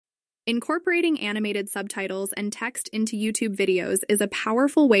Incorporating animated subtitles and text into YouTube videos is a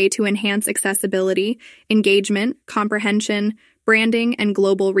powerful way to enhance accessibility, engagement, comprehension, branding, and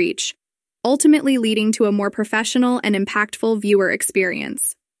global reach, ultimately leading to a more professional and impactful viewer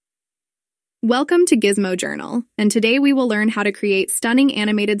experience. Welcome to Gizmo Journal, and today we will learn how to create stunning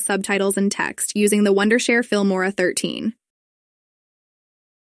animated subtitles and text using the Wondershare Filmora 13.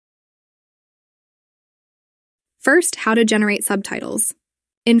 First, how to generate subtitles.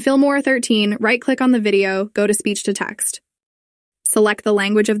 In Filmora 13, right-click on the video, go to Speech to Text. Select the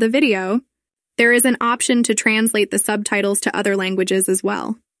language of the video. There is an option to translate the subtitles to other languages as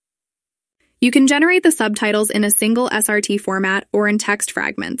well. You can generate the subtitles in a single SRT format or in text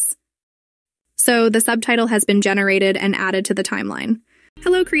fragments. So the subtitle has been generated and added to the timeline.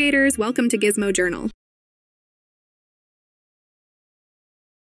 Hello creators, welcome to Gizmo Journal.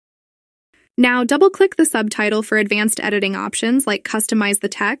 Now double-click the subtitle for advanced editing options like customize the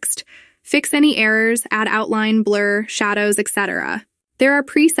text, fix any errors, add outline, blur, shadows, etc. There are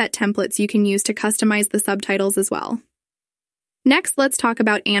preset templates you can use to customize the subtitles as well. Next, let's talk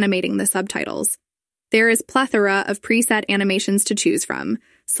about animating the subtitles. There is a plethora of preset animations to choose from.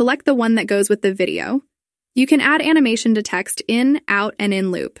 Select the one that goes with the video. You can add animation to text in, out, and in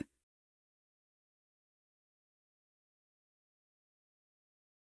loop.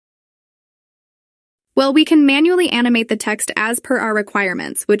 Well, we can manually animate the text as per our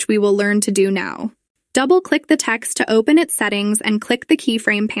requirements, which we will learn to do now. Double-click the text to open its settings and click the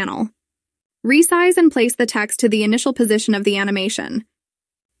keyframe panel. Resize and place the text to the initial position of the animation.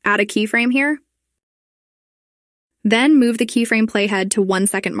 Add a keyframe here. Then move the keyframe playhead to 1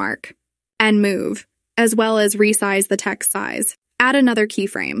 second mark. And move, as well as resize the text size. Add another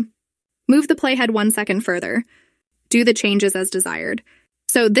keyframe. Move the playhead 1 second further. Do the changes as desired.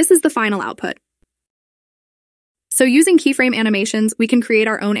 So this is the final output. So using keyframe animations, we can create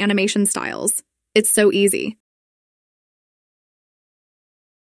our own animation styles. It's so easy.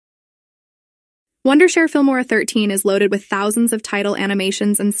 Wondershare Filmora 13 is loaded with thousands of title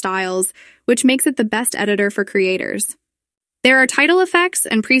animations and styles, which makes it the best editor for creators. There are title effects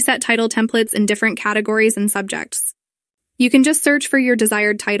and preset title templates in different categories and subjects. You can just search for your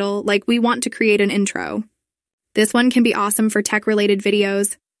desired title, like we want to create an intro. This one can be awesome for tech-related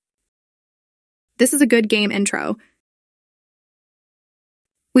videos. This is a good game intro.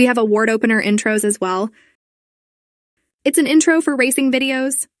 We have award opener intros as well. It's an intro for racing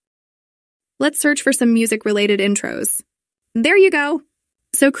videos. Let's search for some music-related intros. There you go!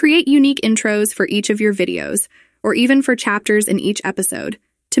 So create unique intros for each of your videos, or even for chapters in each episode,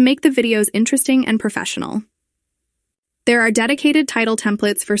 to make the videos interesting and professional. There are dedicated title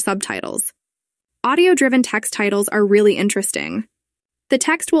templates for subtitles. Audio-driven text titles are really interesting. The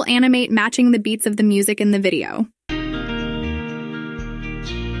text will animate matching the beats of the music in the video.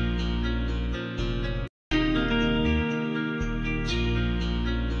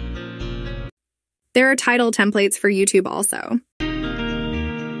 There are title templates for YouTube also.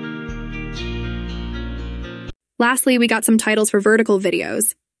 Lastly, we got some titles for vertical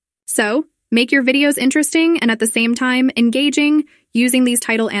videos. So, make your videos interesting and at the same time engaging using these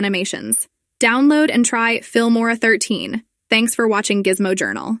title animations. Download and try Filmora 13. Thanks for watching Gizmo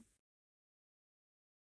Journal.